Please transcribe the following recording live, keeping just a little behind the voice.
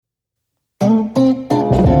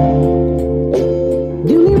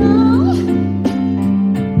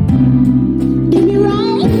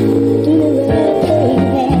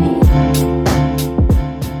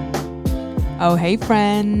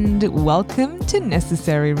welcome to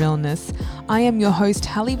Necessary Realness. I am your host,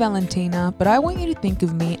 Hallie Valentina, but I want you to think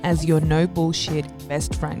of me as your no bullshit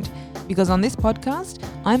best friend. Because on this podcast,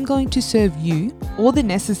 I'm going to serve you all the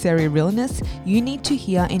necessary realness you need to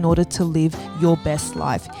hear in order to live your best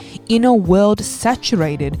life. In a world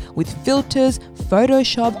saturated with filters,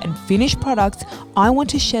 Photoshop, and finished products, I want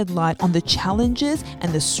to shed light on the challenges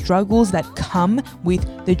and the struggles that come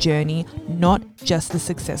with the journey, not just the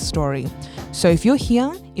success story. So if you're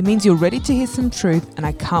here, it means you're ready to hear some truth, and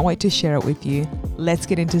I can't wait to share it with you. Let's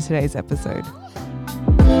get into today's episode.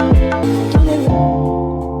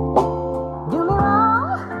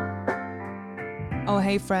 Oh,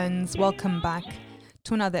 hey friends, welcome back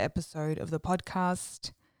to another episode of the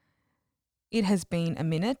podcast. It has been a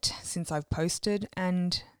minute since I've posted,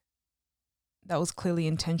 and that was clearly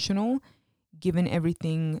intentional given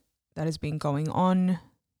everything that has been going on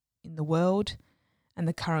in the world and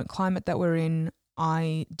the current climate that we're in.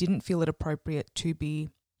 I didn't feel it appropriate to be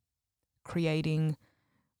creating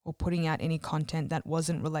or putting out any content that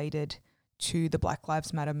wasn't related to the Black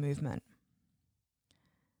Lives Matter movement.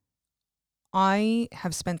 I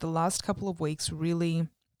have spent the last couple of weeks really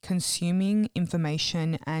consuming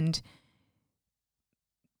information and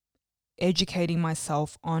educating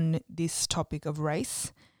myself on this topic of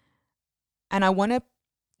race. And I want to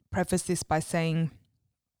preface this by saying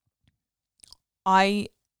I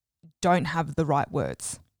don't have the right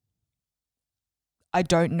words. I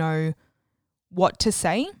don't know what to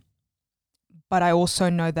say, but I also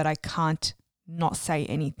know that I can't not say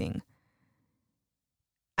anything.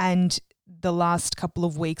 And the last couple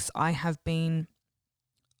of weeks I have been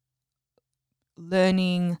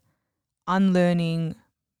learning, unlearning,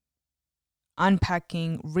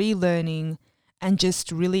 unpacking, relearning, and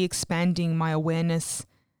just really expanding my awareness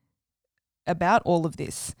about all of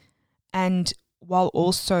this. And while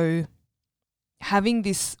also having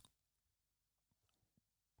this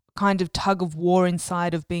kind of tug of war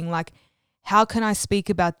inside of being like, how can I speak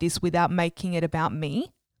about this without making it about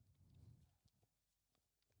me?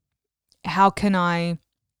 How can I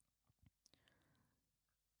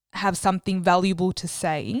have something valuable to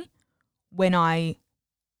say when I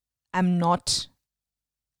am not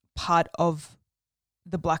part of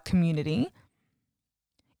the Black community?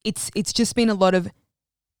 It's just been a lot of,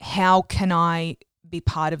 how can I be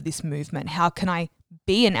part of this movement? How can I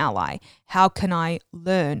be an ally? How can I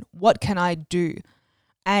learn? What can I do?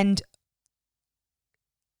 And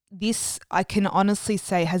this, I can honestly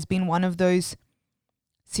say, has been one of those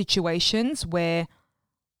situations where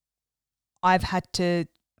I've had to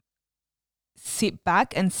sit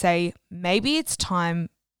back and say, maybe it's time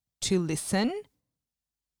to listen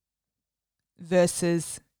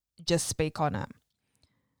versus just speak on it.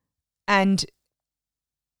 And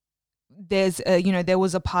there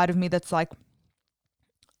was a part of me that's like,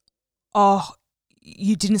 oh,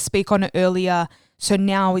 you didn't speak on it earlier, so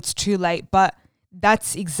now it's too late. But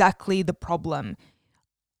that's exactly the problem.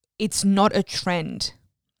 It's not a trend.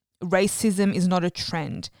 Racism is not a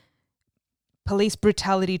trend. Police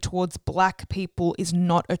brutality towards Black people is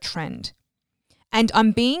not a trend. And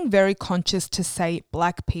I'm being very conscious to say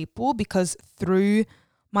Black people because through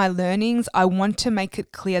my learnings, I want to make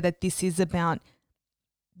it clear that this is about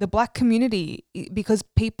the Black community, because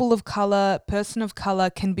people of color, person of color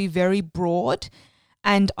can be very broad,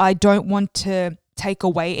 and I don't want to take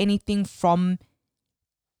away anything from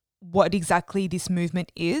what exactly this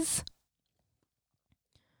movement is.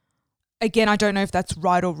 Again, I don't know if that's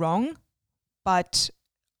right or wrong, but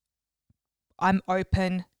I'm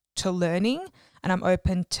open to learning and I'm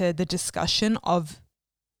open to the discussion of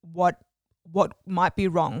what might be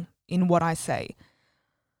wrong in what I say.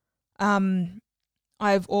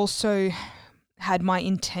 I've also had my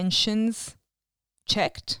intentions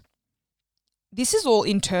checked. This is all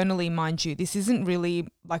internally, mind you. This isn't really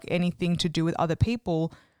like anything to do with other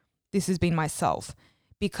people. This has been myself.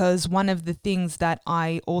 Because one of the things that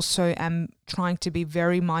I also am trying to be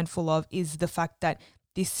very mindful of is the fact that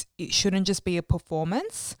it shouldn't just be a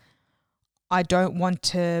performance. I don't want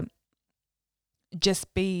to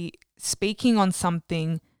just be speaking on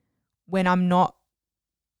something when I'm not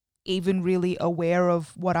even really aware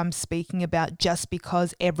of what I'm speaking about just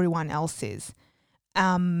because everyone else is.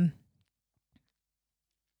 And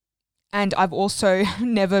I've also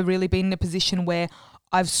never really been in a position where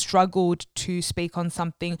I've struggled to speak on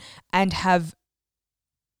something and have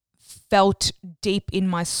felt deep in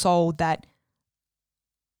my soul that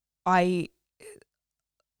I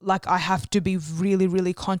have to be really,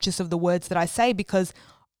 really conscious of the words that I say, because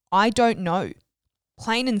I don't know.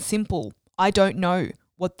 Plain and simple, I don't know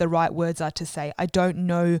what the right words are to say. I don't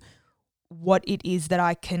know what it is that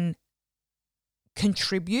I can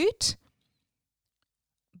contribute,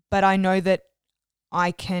 but I know that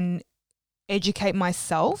I can educate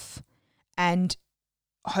myself and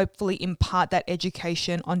hopefully impart that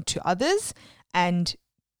education onto others and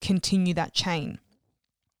continue that chain.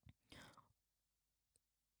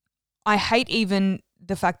 I hate even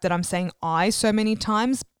the fact that I'm saying I so many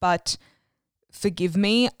times, but forgive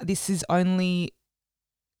me,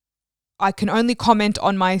 I can only comment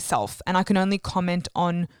on myself, and I can only comment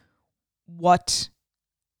on what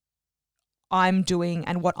I'm doing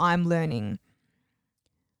and what I'm learning.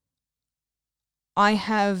 I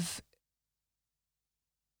have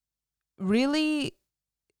really,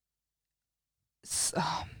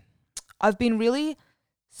 I've been really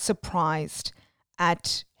surprised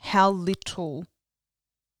at how little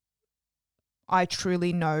I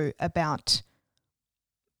truly know about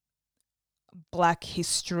Black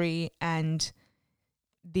history and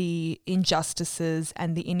the injustices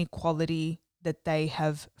and the inequality that they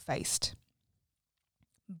have faced,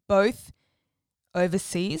 both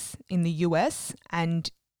overseas in the US and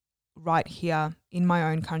right here in my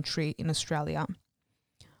own country in Australia.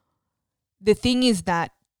 The thing is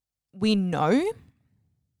that we know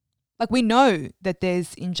that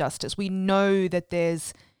there's injustice. We know that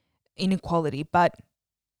there's inequality, but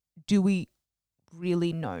do we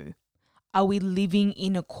really know? Are we living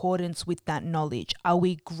in accordance with that knowledge? Are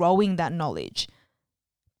we growing that knowledge?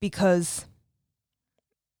 Because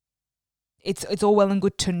it's all well and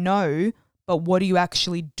good to know, but what are you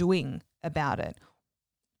actually doing about it?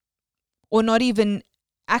 Or not even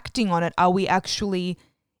acting on it. Are we actually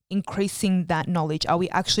increasing that knowledge? Are we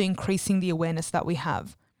actually increasing the awareness that we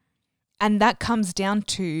have? And that comes down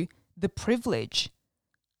to the privilege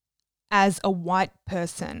as a white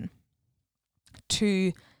person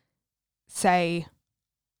to say,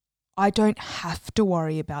 I don't have to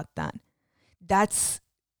worry about that. That's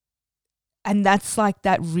like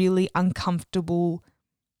that really uncomfortable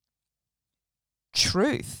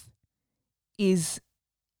truth is,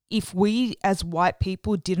 if we as white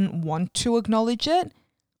people didn't want to acknowledge it,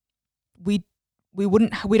 we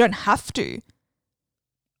don't have to.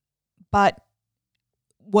 But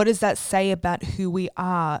what does that say about who we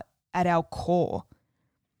are at our core?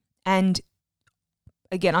 And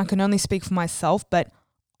again, I can only speak for myself, but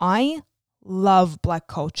I love Black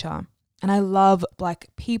culture and I love Black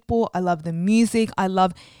people. I love the music. I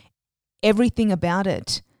love everything about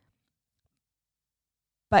it.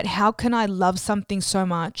 But how can I love something so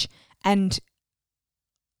much? And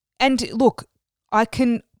look, I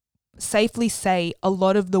can safely say a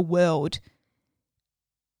lot of the world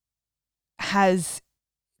has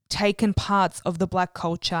taken parts of the Black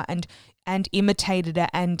culture and imitated it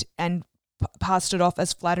and passed it off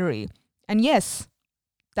as flattery. And yes,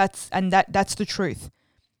 that's the truth.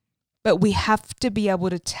 But we have to be able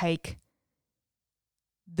to take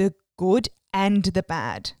the good and the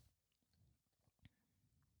bad.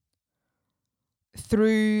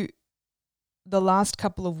 Through the last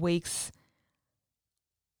couple of weeks,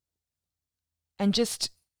 and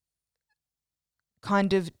just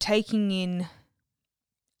kind of taking in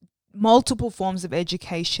multiple forms of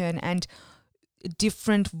education and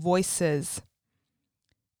different voices,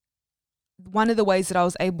 one of the ways that I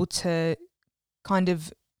was able to kind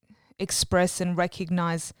of express and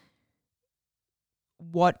recognize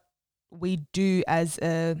what we do as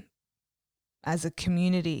a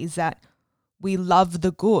community is that we love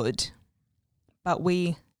the good, but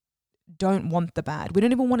we don't want the bad. We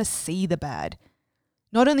don't even want to see the bad.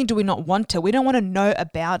 Not only do we not want to, we don't want to know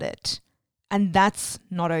about it. And that's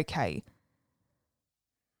not okay.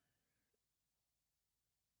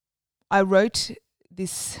 I wrote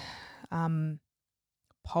this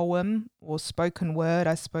poem or spoken word,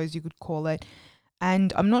 I suppose you could call it,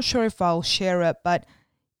 and I'm not sure if I'll share it, but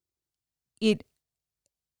it,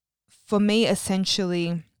 for me,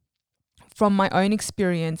 essentially, from my own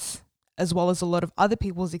experience, as well as a lot of other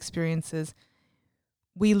people's experiences,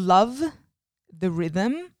 we love the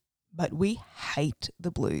rhythm, but we hate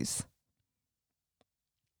the blues.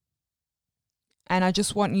 And I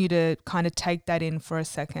just want you to kind of take that in for a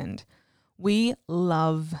second. We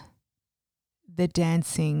love the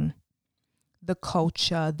dancing, the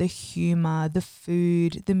culture, the humor, the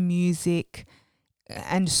food, the music,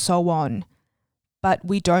 and so on. But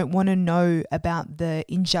we don't want to know about the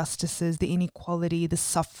injustices, the inequality, the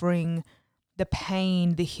suffering, the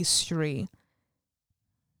pain, the history.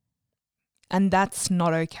 And that's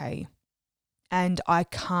not okay. And I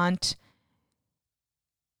can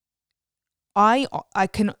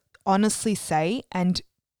honestly say, and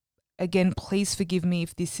again, please forgive me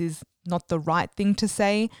if this is not the right thing to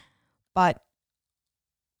say, but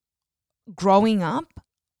growing up,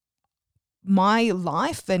 my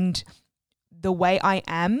life and the way I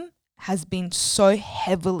am has been so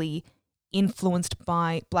heavily influenced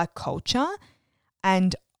by Black culture,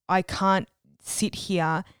 and I can't sit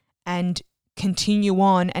here and continue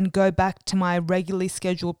on and go back to my regularly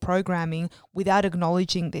scheduled programming without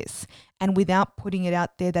acknowledging this and without putting it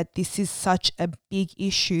out there that this is such a big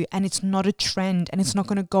issue, and it's not a trend, and it's not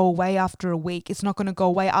going to go away after a week. It's not going to go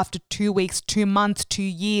away after 2 weeks, 2 months, 2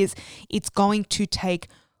 years. It's going to take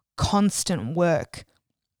constant work,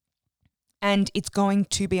 and it's going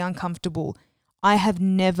to be uncomfortable. I have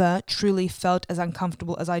never truly felt as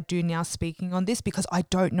uncomfortable as I do now speaking on this, because I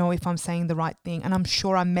don't know if I'm saying the right thing, and I'm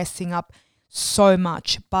sure I'm messing up so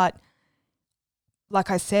much. But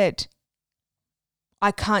like I said,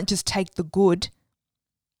 I can't just take the good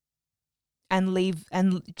and leave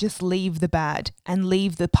the bad, and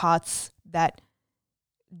leave the parts that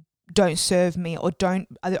don't serve me or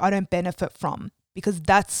I don't benefit from, because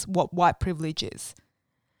that's what white privilege is.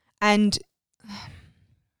 And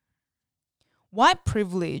white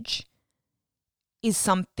privilege is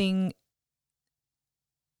something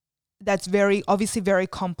that's obviously very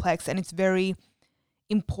complex, and it's very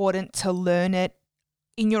important to learn it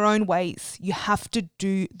in your own ways. You have to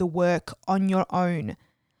do the work on your own.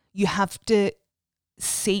 You have to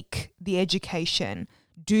seek the education,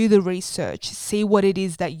 do the research, see what it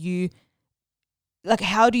is that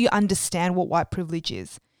how do you understand what white privilege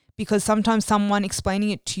is? Because sometimes someone explaining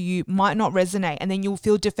it to you might not resonate, and then you'll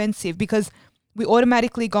feel defensive because we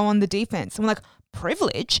automatically go on the defense. I'm like,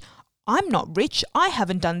 privilege? I'm not rich. I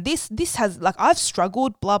haven't done this. This has, I've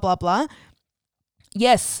struggled, blah, blah, blah.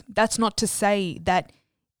 Yes, that's not to say that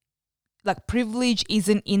privilege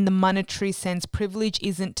isn't in the monetary sense. Privilege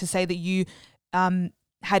isn't to say that you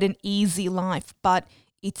had an easy life, but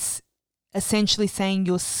it's essentially saying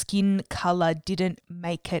your skin color didn't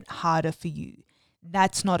make it harder for you.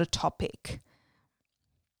 That's not a topic.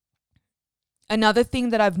 Another thing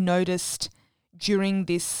that I've noticed during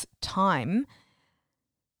this time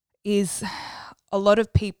is a lot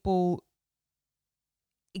of people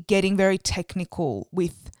getting very technical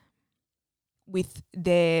with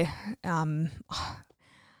their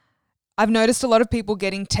I've noticed a lot of people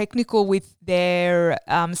getting technical with their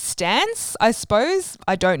stance, I suppose.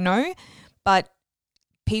 I don't know. But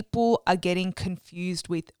people are getting confused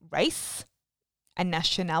with race and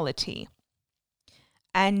nationality.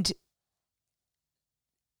 And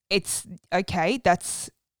it's okay, that's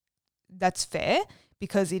fair,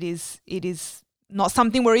 because it is not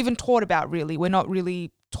something we're even taught about, really. We're not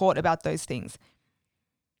really taught about those things.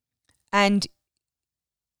 And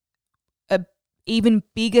a even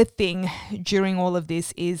bigger thing during all of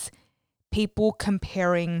this is people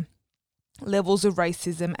comparing levels of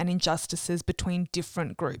racism and injustices between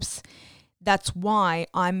different groups. That's why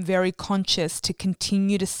I'm very conscious to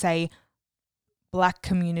continue to say Black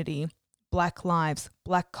community, Black lives,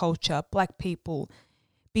 Black culture, Black people,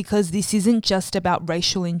 because this isn't just about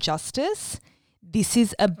racial injustice. This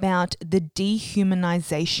is about the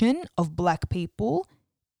dehumanization of Black people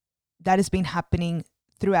that has been happening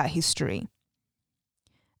throughout history.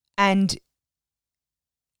 And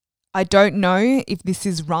I don't know if this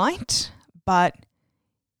is right, but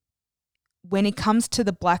when it comes to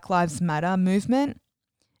the Black Lives Matter movement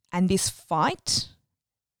and this fight,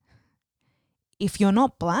 if you're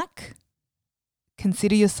not Black,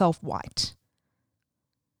 consider yourself white.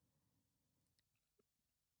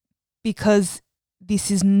 Because this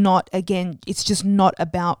is not, again, it's just not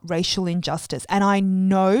about racial injustice. And I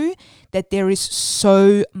know that there is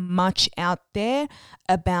so much out there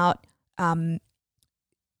about, I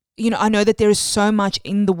know that there is so much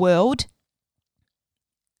in the world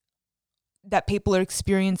that people are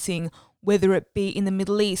experiencing, whether it be in the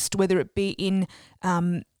Middle East, whether it be in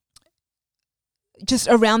just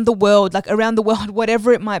around the world,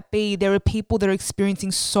 whatever it might be, there are people that are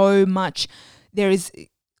experiencing so much. There is,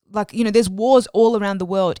 there's wars all around the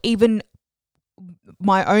world. Even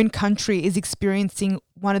my own country is experiencing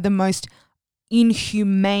one of the most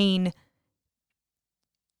inhumane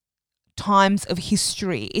times of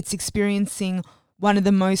history. It's experiencing one of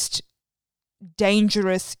the most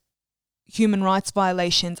dangerous human rights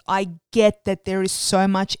violations. I get that there is so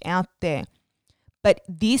much out there, but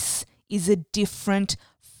this is a different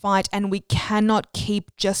fight, and we cannot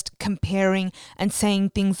keep just comparing and saying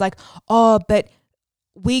things like, oh, but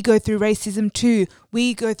we go through racism too.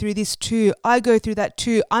 We go through this too. I go through that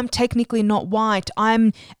too. I'm technically not white.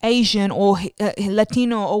 I'm Asian or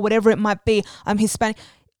Latino or whatever it might be. I'm Hispanic.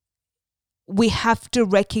 We have to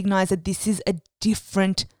recognize that this is a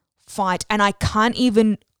different fight, and I can't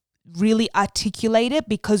even really articulate it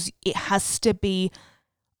because it has to be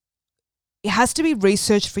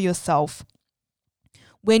researched for yourself.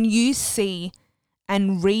 When you see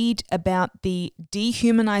and read about the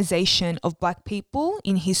dehumanization of Black people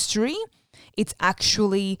in history, it's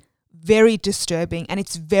actually very disturbing and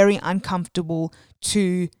it's very uncomfortable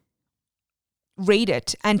to read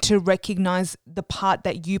it and to recognize the part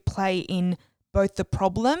that you play in both the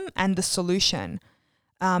problem and the solution.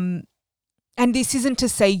 And this isn't to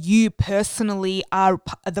say you personally are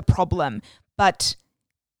the problem, but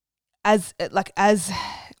as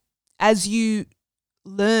you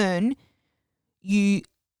learn, you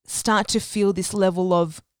start to feel this level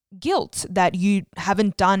of guilt that you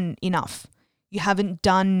haven't done enough. You haven't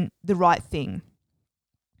done the right thing.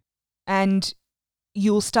 And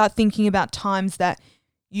you'll start thinking about times that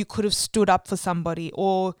you could have stood up for somebody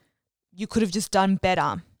or you could have just done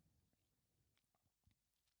better.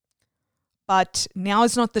 But now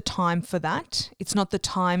is not the time for that. It's not the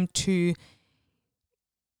time to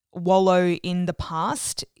wallow in the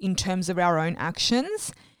past in terms of our own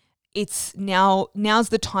actions. It's now's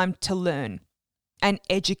the time to learn and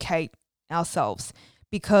educate ourselves,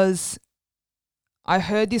 because I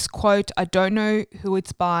heard this quote, I don't know who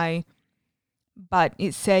it's by, but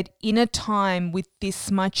it said, in a time with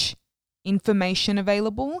this much information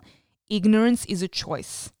available, ignorance is a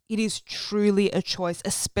choice. It is truly a choice,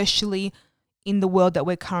 especially in the world that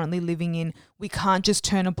we're currently living in. We can't just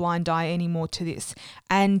turn a blind eye anymore to this.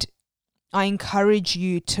 And I encourage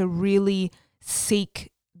you to really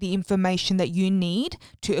seek the information that you need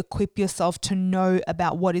to equip yourself to know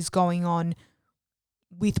about what is going on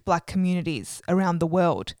with Black communities around the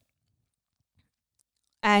world.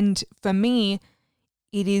 And for me,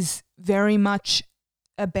 it is very much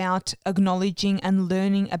about acknowledging and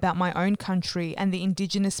learning about my own country and the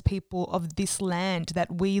Indigenous people of this land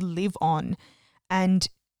that we live on, and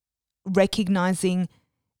recognizing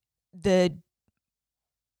the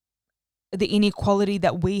inequality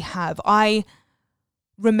that we have. I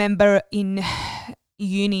remember in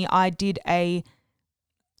uni I did an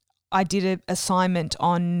assignment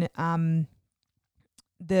on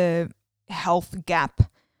the health gap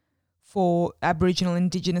for Aboriginal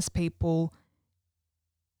Indigenous people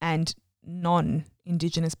and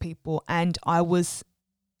non-Indigenous people, and it was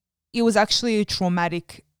actually a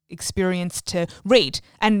traumatic experience to read.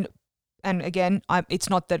 And again, it's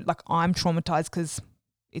not that like I'm traumatized, because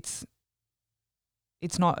it's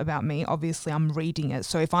not about me. Obviously, I'm reading it.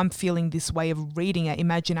 So if I'm feeling this way of reading it,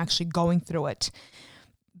 imagine actually going through it.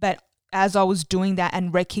 But as I was doing that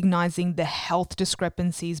and recognizing the health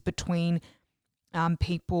discrepancies between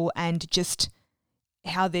people and just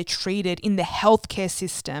how they're treated in the healthcare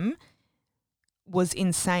system was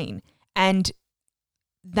insane. And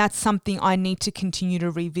that's something I need to continue to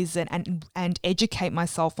revisit and educate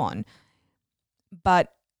myself on.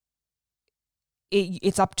 But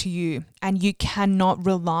it's up to you, and you can't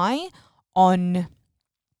rely on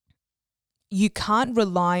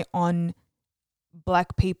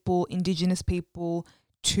Black people, Indigenous people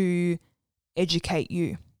to educate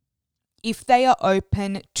you. If they are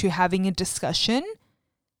open to having a discussion,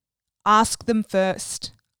 ask them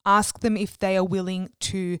first. Ask them if they are willing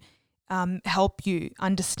to help you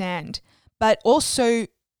understand. But also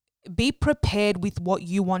be prepared with what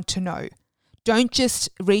you want to know. Don't just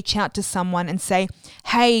reach out to someone and say,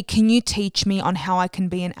 hey, can you teach me on how I can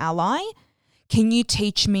be an ally? Can you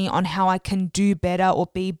teach me on how I can do better or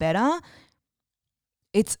be better?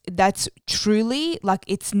 That's truly like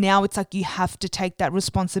it's like you have to take that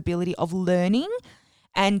responsibility of learning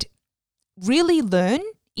and really learn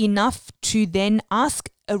enough to then ask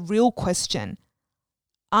a real question.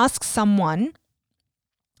 Ask someone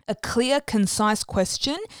a clear, concise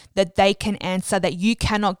question that they can answer that you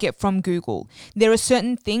cannot get from Google. There are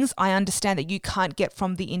certain things I understand that you can't get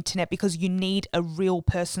from the internet because you need a real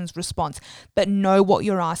person's response. But know what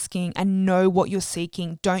you're asking and know what you're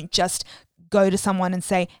seeking. Don't just go to someone and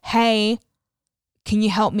say, hey, can you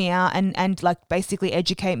help me out and like basically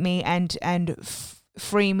educate me and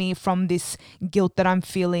free me from this guilt that I'm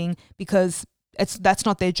feeling, because that's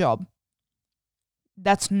not their job.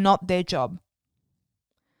 That's not their job.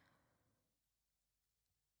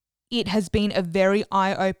 It has been a very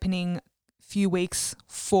eye-opening few weeks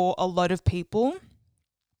for a lot of people,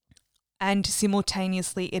 and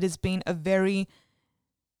simultaneously it has been a very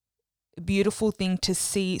beautiful thing to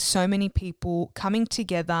see so many people coming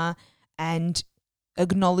together and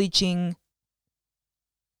acknowledging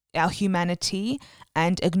our humanity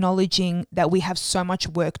and acknowledging that we have so much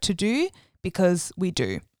work to do, because we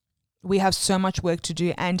do. We have so much work to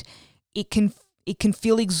do, and it can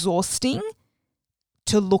feel exhausting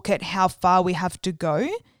to look at how far we have to go,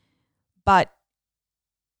 but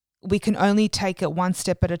we can only take it one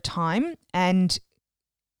step at a time, and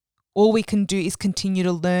all we can do is continue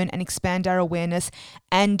to learn and expand our awareness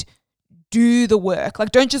and do the work.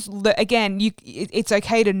 Like, don't just, again, it's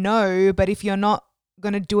okay to know, but if you're not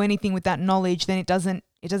going to do anything with that knowledge, then it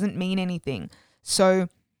doesn't mean anything. So,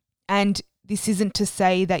 and this isn't to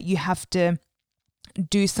say that you have to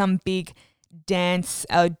do some big dance,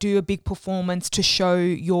 do a big performance to show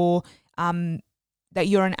that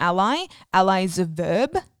you're an ally. Ally is a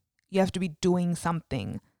verb. You have to be doing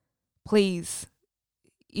something. Please,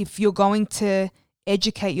 if you're going to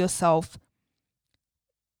educate yourself,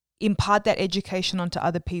 impart that education onto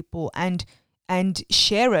other people and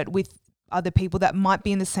share it with other people that might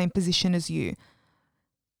be in the same position as you.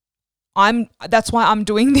 That's why I'm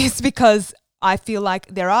doing this, because I feel like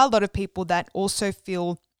there are a lot of people that also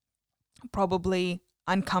feel probably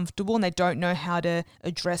uncomfortable and they don't know how to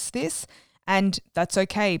address this, and that's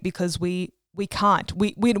okay, because we're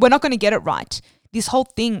not going to get it right. This whole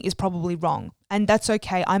thing is probably wrong, and that's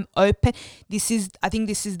okay. I'm open. I think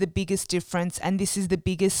this is the biggest difference, and this is the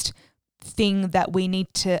biggest thing that we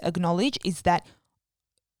need to acknowledge, is that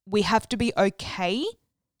we have to be okay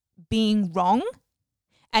being wrong,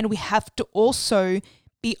 and we have to also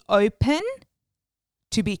be open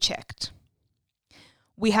to be checked.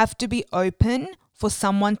 We have to be open for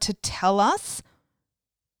someone to tell us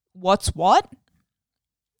what's what,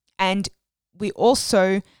 and we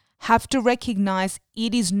also have to recognize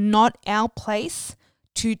it is not our place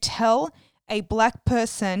to tell a Black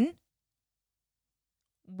person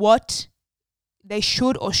what they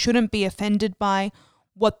should or shouldn't be offended by,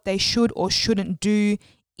 what they should or shouldn't do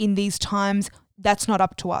in these times. That's not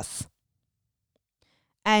up to us.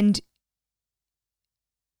 And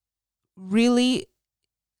really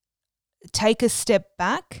take a step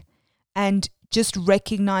back and just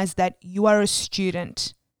recognize that you are a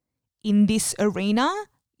student in this arena.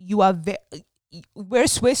 We're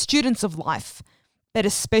students of life, but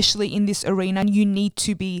especially in this arena, you need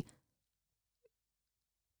to be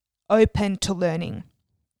open to learning.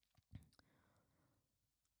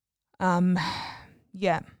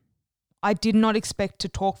 Yeah, I did not expect to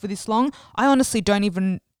talk for this long. I honestly don't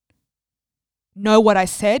even know what I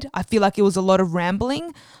said. I feel like it was a lot of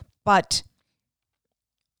rambling, but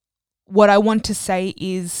what I want to say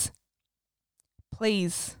is,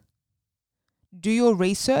 please do your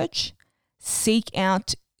research, seek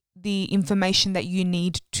out the information that you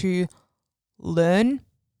need to learn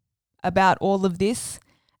about all of this,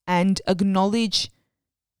 and acknowledge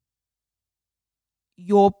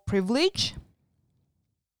your privilege,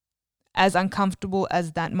 as uncomfortable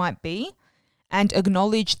as that might be, and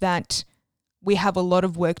acknowledge that we have a lot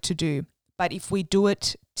of work to do. But if we do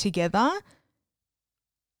it together,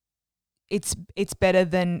 it's better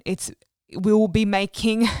than we will be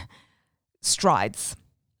making strides.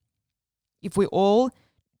 If we all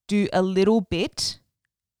do a little bit,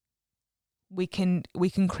 we can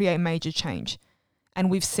create major change. And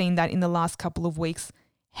we've seen that in the last couple of weeks,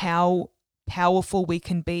 how powerful we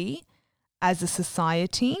can be as a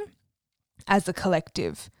society, as a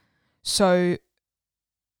collective. So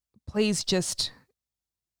please just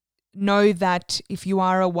know that if you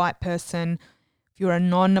are a white person, if you're a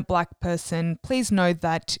non-Black person, please know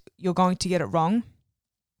that you're going to get it wrong,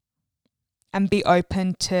 and be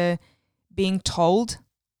open to being told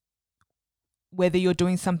whether you're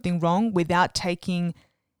doing something wrong without taking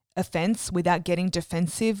offense, without getting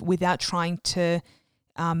defensive, without trying to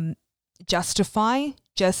justify.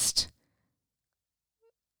 Just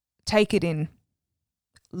take it in.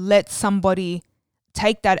 Let somebody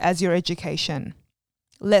take that as your education.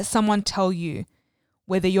 Let someone tell you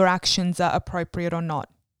whether your actions are appropriate or not.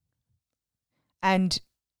 And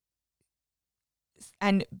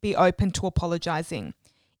be open to apologizing.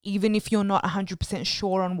 Even if you're not 100%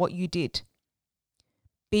 sure on what you did,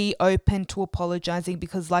 be open to apologizing,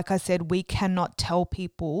 because like I said, we cannot tell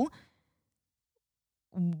people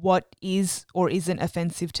what is or isn't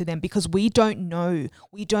offensive to them, because we don't know.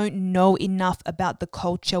 We don't know enough about the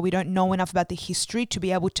culture. We don't know enough about the history to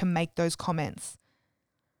be able to make those comments.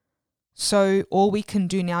 So all we can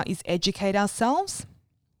do now is educate ourselves,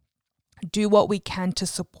 do what we can to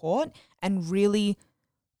support, and really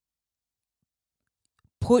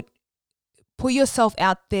put yourself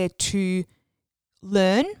out there to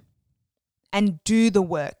learn and do the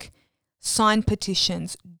work. Sign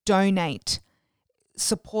petitions, donate,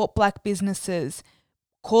 support Black businesses,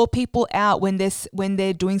 call people out when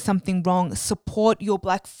they're doing something wrong, support your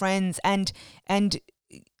Black friends, and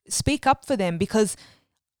speak up for them, because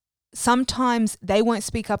sometimes they won't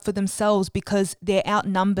speak up for themselves because they're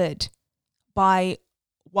outnumbered by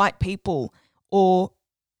white people, or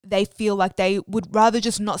they feel like they would rather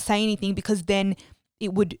just not say anything, because then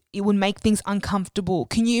it would make things uncomfortable.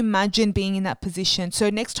 Can you imagine being in that position? So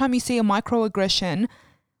next time you see a microaggression,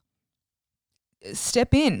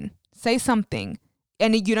 step in, say something.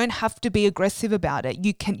 And you don't have to be aggressive about it.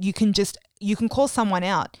 You can call someone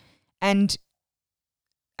out. And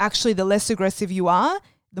actually, the less aggressive you are,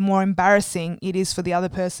 the more embarrassing it is for the other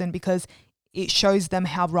person, because it shows them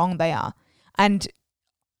how wrong they are. And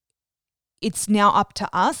it's now up to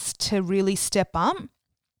us to really step up.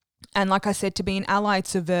 And like I said, to be an ally,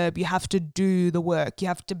 it's a verb. You have to do the work. You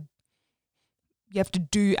have to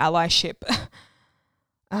do allyship.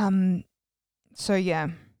 So yeah,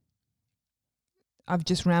 I've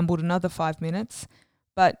just rambled another 5 minutes,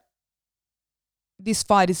 but this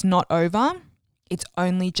fight is not over. It's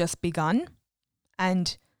only just begun.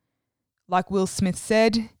 And like Will Smith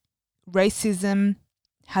said, racism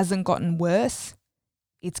hasn't gotten worse.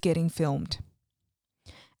 It's getting filmed.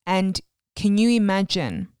 And can you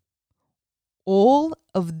imagine all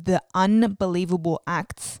of the unbelievable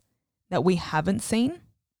acts that we haven't seen?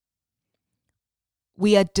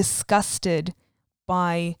 We are disgusted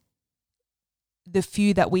by the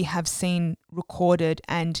few that we have seen recorded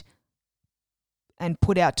and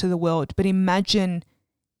put out to the world. But imagine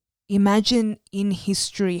in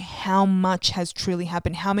history how much has truly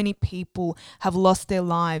happened, how many people have lost their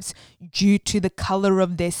lives due to the color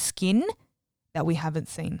of their skin that we haven't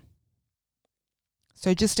seen.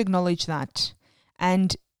 So just acknowledge that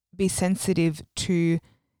and be sensitive to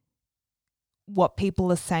what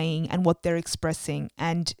people are saying and what they're expressing,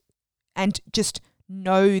 and just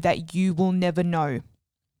know that you will never know.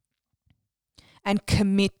 And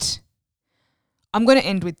commit. I'm going to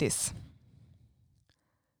end with this.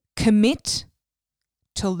 Commit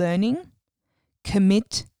to learning,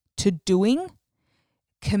 commit to doing,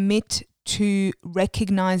 commit to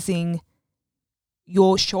recognizing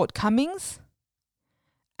your shortcomings,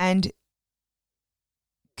 and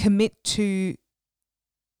commit to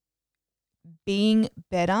being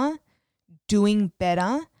better, doing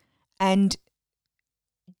better, and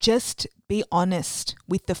just be honest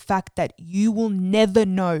with the fact that you will never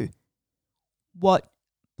know what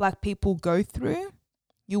Black people go through.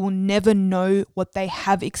 You will never know what they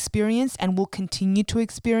have experienced and will continue to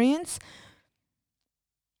experience.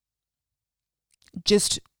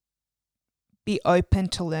 Just be open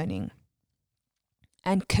to learning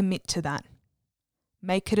and commit to that.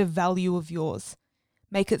 Make it a value of yours.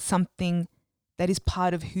 Make it something that is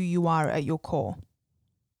part of who you are at your core.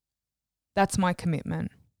 That's my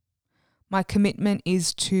commitment. My commitment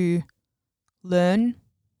is to learn,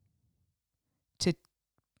 to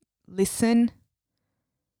listen,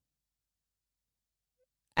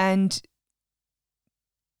 and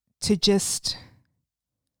to just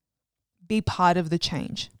be part of the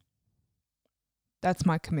change. That's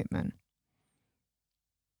my commitment.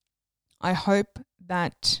 I hope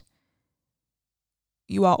that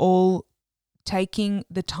you are all taking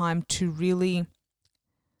the time to really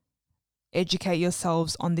educate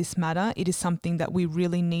yourselves on this matter. It is something that we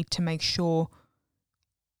really need to make sure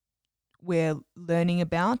we're learning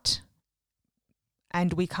about,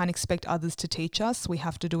 and we can't expect others to teach us. We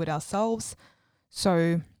have to do it ourselves.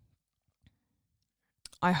 So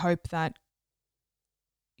I hope that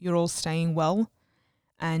you're all staying well,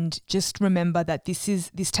 and just remember that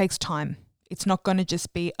this takes time. It's not going to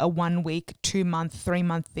just be a 1 week, 2 month, 3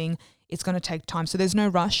 month thing. It's going to take time. So there's no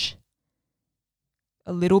rush.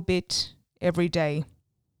 A little bit every day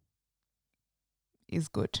is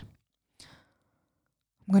good.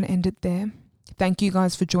 I'm going to end it there. Thank you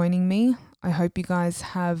guys for joining me. I hope you guys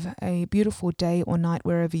have a beautiful day or night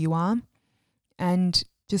wherever you are. And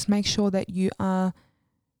just make sure that you are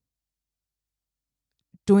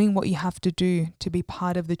doing what you have to do to be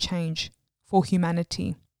part of the change for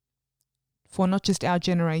humanity, for not just our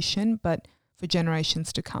generation, but for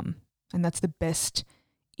generations to come. And that's the best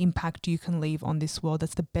impact you can leave on this world.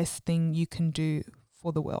 That's the best thing you can do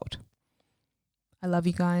for the world. I love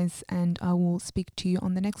you guys, and I will speak to you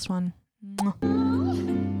on the next one. Mwah.